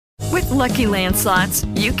Lucky Land Slots,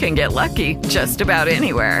 you can get lucky just about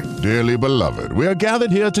anywhere. Dearly beloved, we are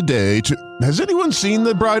gathered here today to... Has anyone seen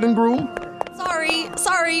the bride and groom?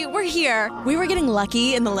 Sorry, we're here. We were getting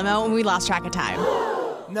lucky in the limo and we lost track of time.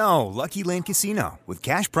 No, Lucky Land Casino, with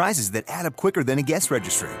cash prizes that add up quicker than a guest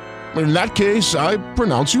registry. In that case, I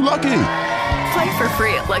pronounce you lucky. Play for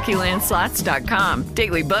free at LuckyLandSlots.com.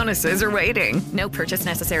 Daily bonuses are waiting. No purchase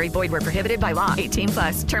necessary. Void where prohibited by law.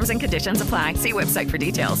 18+. Terms and conditions apply. See website for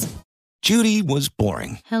details. Judy was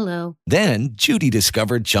boring. Hello. Then Judy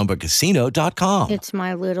discovered ChumbaCasino.com. It's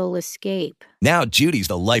my little escape. Now Judy's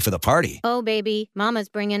the life of the party. Oh, baby, mama's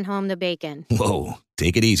bringing home the bacon. Whoa,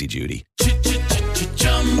 take it easy, Judy.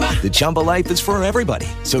 The Chumba life is for everybody.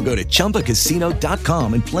 So go to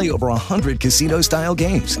ChumbaCasino.com and play over 100 casino-style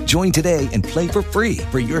games. Join today and play for free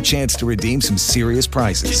for your chance to redeem some serious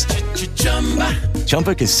prizes.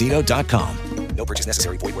 ChumbaCasino.com. No purchase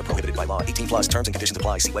necessary. Void where prohibited by law. 18+. Terms and conditions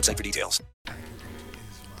apply. See website for details.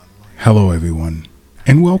 Hello, everyone,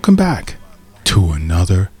 and welcome back to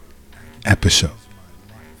another episode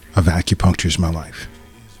of Acupuncture is My Life.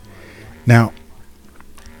 Now,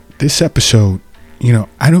 this episode,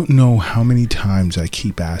 I don't know how many times I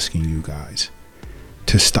keep asking you guys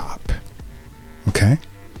to stop, okay?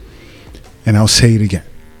 And I'll say it again.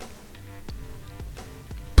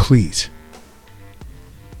 Please,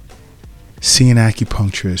 see an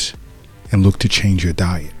acupuncturist and look to change your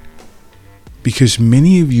diet. Because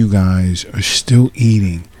many of you guys are still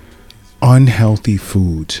eating unhealthy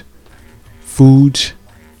foods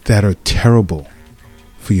that are terrible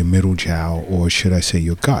for your middle jiao, or should I say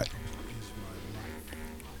your gut.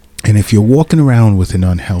 And if you're walking around with an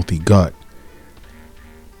unhealthy gut,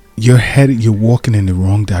 you're walking in the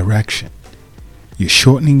wrong direction. You're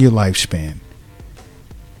shortening your lifespan.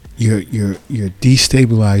 You're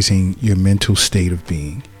destabilizing your mental state of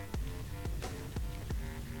being.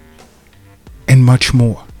 And much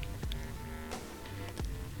more.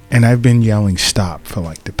 And I've been yelling stop for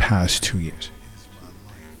like the past 2 years.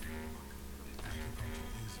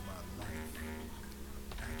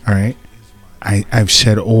 All right? I've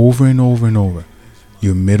said over and over and over,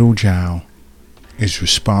 your middle jiao is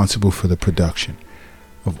responsible for the production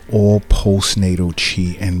of all postnatal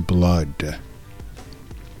qi and blood.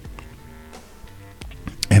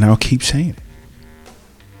 And I'll keep saying it.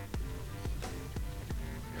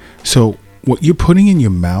 So what you're putting in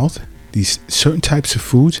your mouth, these certain types of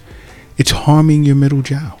foods, it's harming your middle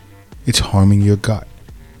jiao. It's harming your gut.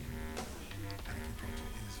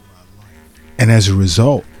 And as a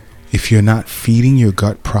result, if you're not feeding your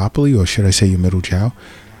gut properly, or should I say your middle jiao,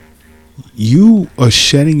 you are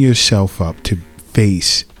setting yourself up to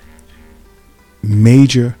face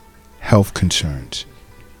major health concerns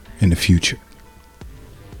in the future.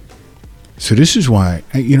 So this is why,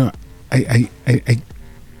 I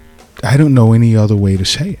don't know any other way to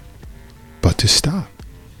say it but to stop.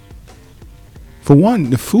 For one,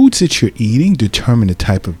 the foods that you're eating determine the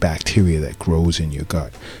type of bacteria that grows in your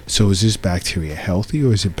gut. So is this bacteria healthy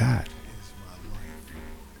or is it bad?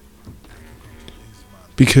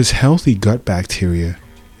 Because healthy gut bacteria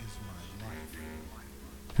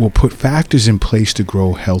will put factors in place to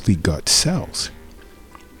grow healthy gut cells.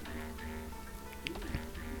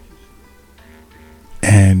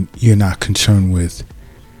 And you're not concerned with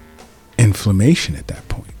inflammation at that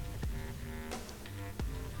point.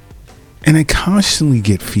 And I constantly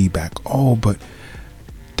get feedback. Oh, but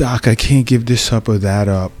doc, I can't give this up or that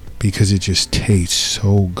up because it just tastes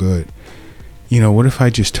so good. What if I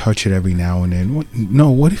just touch it every now and then?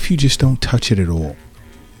 What if you just don't touch it at all?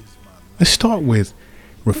 Let's start with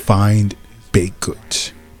refined baked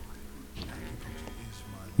goods.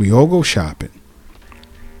 We all go shopping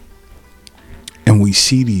and we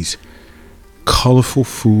see these colorful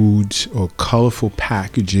foods or colorful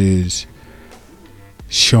packages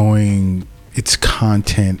showing its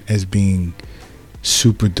content as being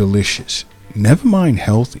super delicious. Never mind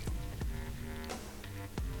healthy.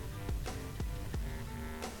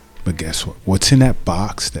 But guess what? What's in that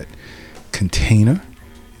box, that container,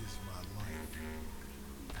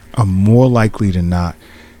 are more likely than not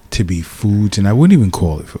to be foods, and I wouldn't even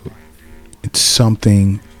call it food. It's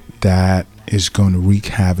something that is going to wreak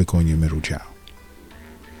havoc on your middle jiao.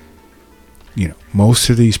 Most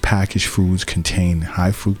of these packaged foods contain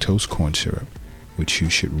high fructose corn syrup, which you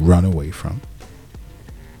should run away from.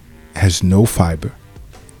 Has no fiber.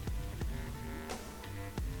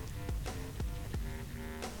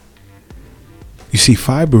 You see,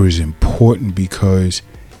 fiber is important because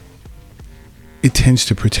it tends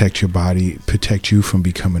to protect your body, protect you from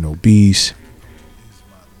becoming obese,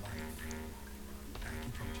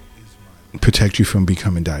 protect you from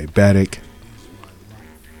becoming diabetic.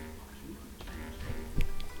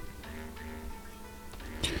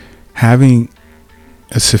 having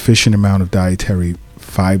a sufficient amount of dietary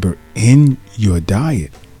fiber in your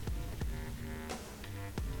diet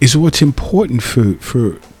is what's important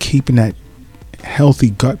for keeping that healthy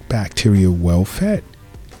gut bacteria well fed.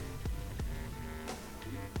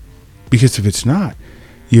 Because if it's not,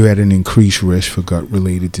 you're at an increased risk for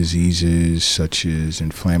gut-related diseases such as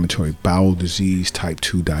inflammatory bowel disease, type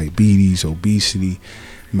 2 diabetes, obesity,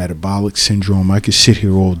 metabolic syndrome. I could sit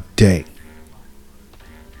here all day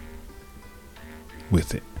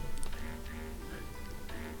with it.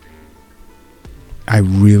 I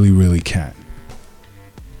really, really can.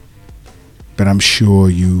 But I'm sure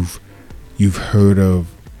you've heard of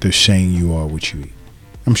the saying, you are what you eat.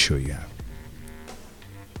 I'm sure you have.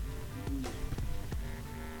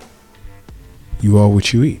 You are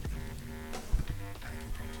what you eat.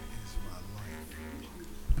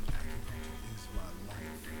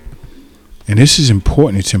 And this is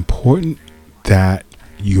important. It's important that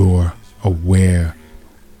you're aware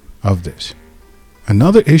of this.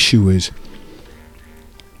 Another issue is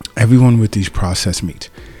everyone with these processed meats.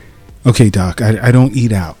 Okay, doc, I don't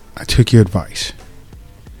eat out. I took your advice.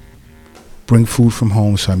 Bring food from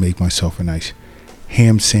home, so I make myself a nice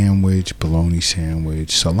ham sandwich, bologna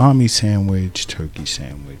sandwich, salami sandwich, turkey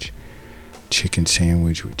sandwich, chicken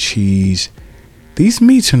sandwich with cheese. These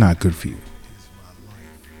meats are not good for you.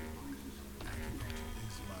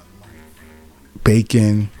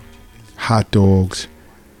 Bacon, hot dogs,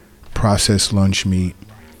 processed lunch meat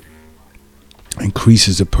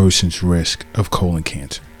increases a person's risk of colon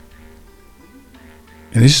cancer.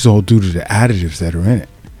 And this is all due to the additives that are in it,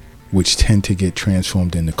 which tend to get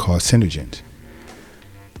transformed into carcinogens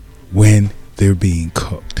when they're being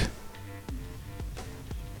cooked.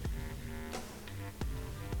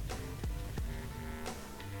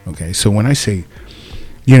 Okay, so when I say,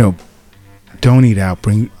 don't eat out,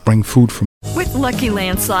 bring food from. With Lucky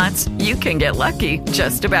Land Slots, you can get lucky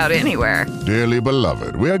just about anywhere. Dearly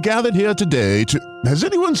beloved, we are gathered here today to... Has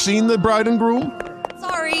anyone seen the bride and groom?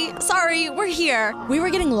 Sorry, we're here. We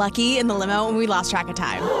were getting lucky in the limo and we lost track of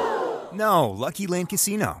time. No, Lucky Land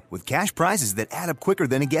Casino, with cash prizes that add up quicker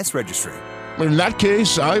than a guest registry. In that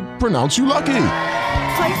case, I pronounce you lucky.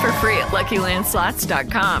 Play for free at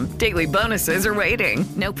LuckyLandSlots.com. Daily bonuses are waiting.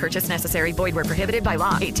 No purchase necessary. Void where prohibited by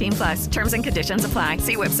law. 18+. Terms and conditions apply.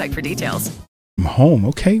 See website for details. Home,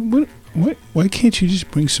 okay? Why can't you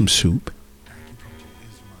just bring some soup?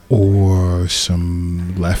 Or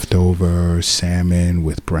some leftover salmon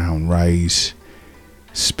with brown rice,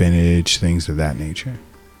 spinach, things of that nature.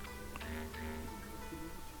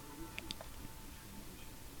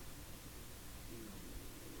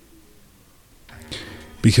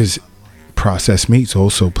 Because processed meats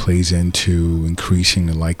also plays into increasing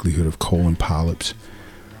the likelihood of colon polyps,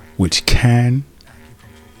 which can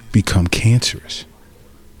become cancerous.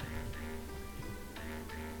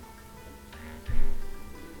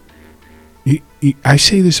 I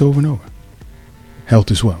say this over and over. Health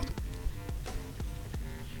is wealth.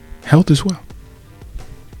 Health is wealth.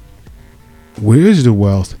 Where is the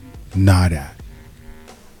wealth not at?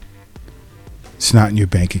 It's not in your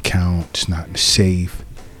bank account. It's not in the safe.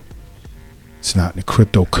 It's not in a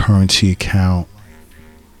cryptocurrency account.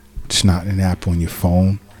 It's not in an app on your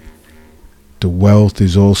phone. The wealth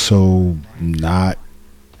is also not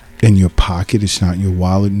in your pocket. It's not in your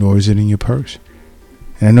wallet, nor is it in your purse.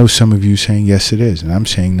 And I know some of you saying, yes, it is. And I'm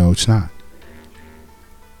saying, no, it's not.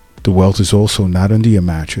 The wealth is also not under your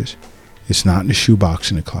mattress. It's not in the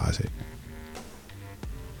shoebox in the closet.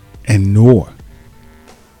 And nor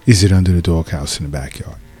is it under the doghouse in the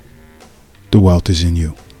backyard. The wealth is in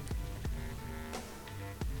you.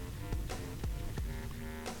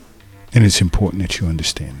 And it's important that you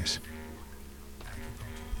understand this.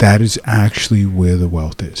 That is actually where the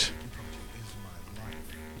wealth is.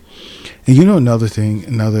 And another thing,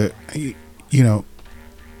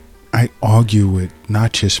 I argue with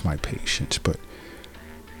not just my patients, but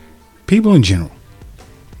people in general,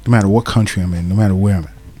 no matter what country I'm in, no matter where I'm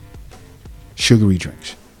at. Sugary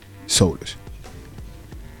drinks, sodas,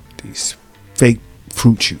 these fake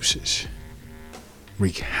fruit juices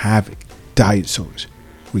wreak havoc. Diet sodas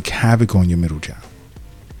wreak havoc on your middle jowl.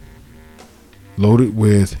 Loaded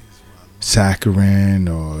with saccharin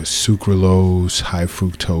or sucralose, high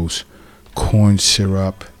fructose, corn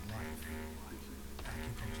syrup,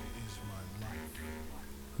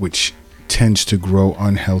 which tends to grow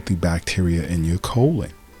unhealthy bacteria in your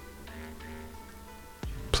colon.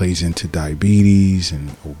 Plays into diabetes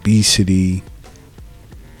and obesity.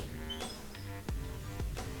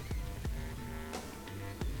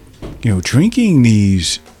 Drinking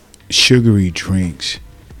these sugary drinks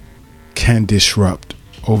can disrupt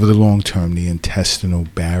over the long term the intestinal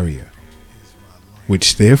barrier.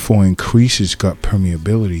 which therefore increases gut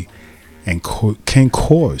permeability and can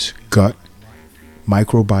cause gut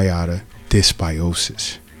microbiota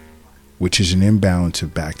dysbiosis, which is an imbalance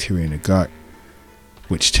of bacteria in the gut,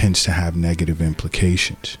 which tends to have negative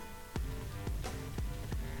implications.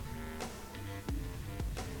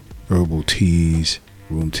 Herbal teas,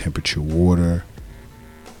 room temperature water.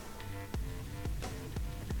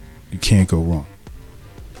 You can't go wrong.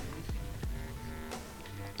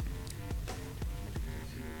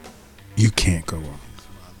 You can't go wrong.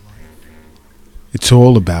 It's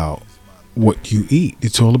all about what you eat.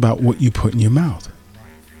 It's all about what you put in your mouth.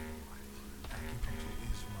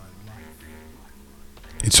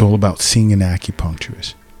 It's all about seeing an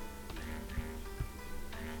acupuncturist.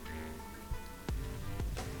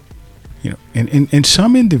 You know, and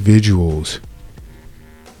some individuals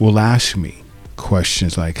will ask me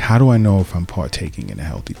questions like, how do I know if I'm partaking in a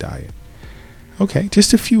healthy diet? Okay,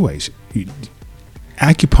 just a few ways.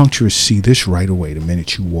 Acupuncturists see this right away the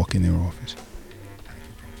minute you walk in their office.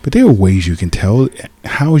 But there are ways you can tell.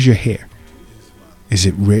 How is your hair? Is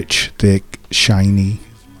it rich, thick, shiny?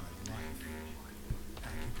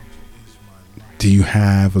 Do you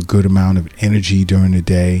have a good amount of energy during the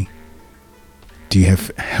day? Do you have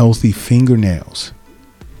healthy fingernails?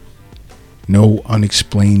 No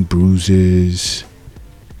unexplained bruises?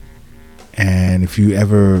 And if you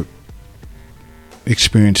ever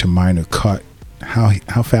experience a minor cut,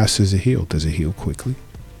 how fast does it heal? Does it heal quickly?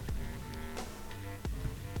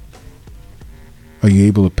 Are you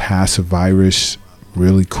able to pass a virus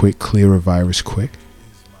really quick, clear a virus quick?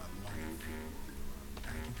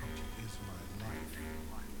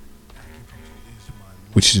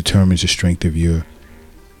 Which determines the strength of your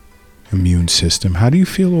immune system. How do you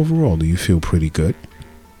feel overall? Do you feel pretty good?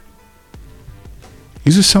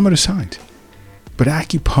 These are some of the signs. But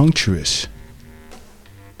acupuncturists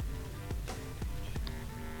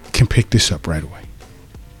can pick this up right away.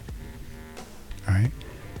 All right?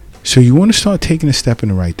 So you want to start taking a step in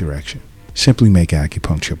the right direction. Simply make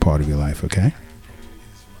acupuncture a part of your life, okay?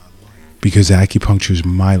 Because acupuncture is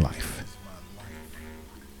my life.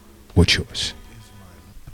 What's yours?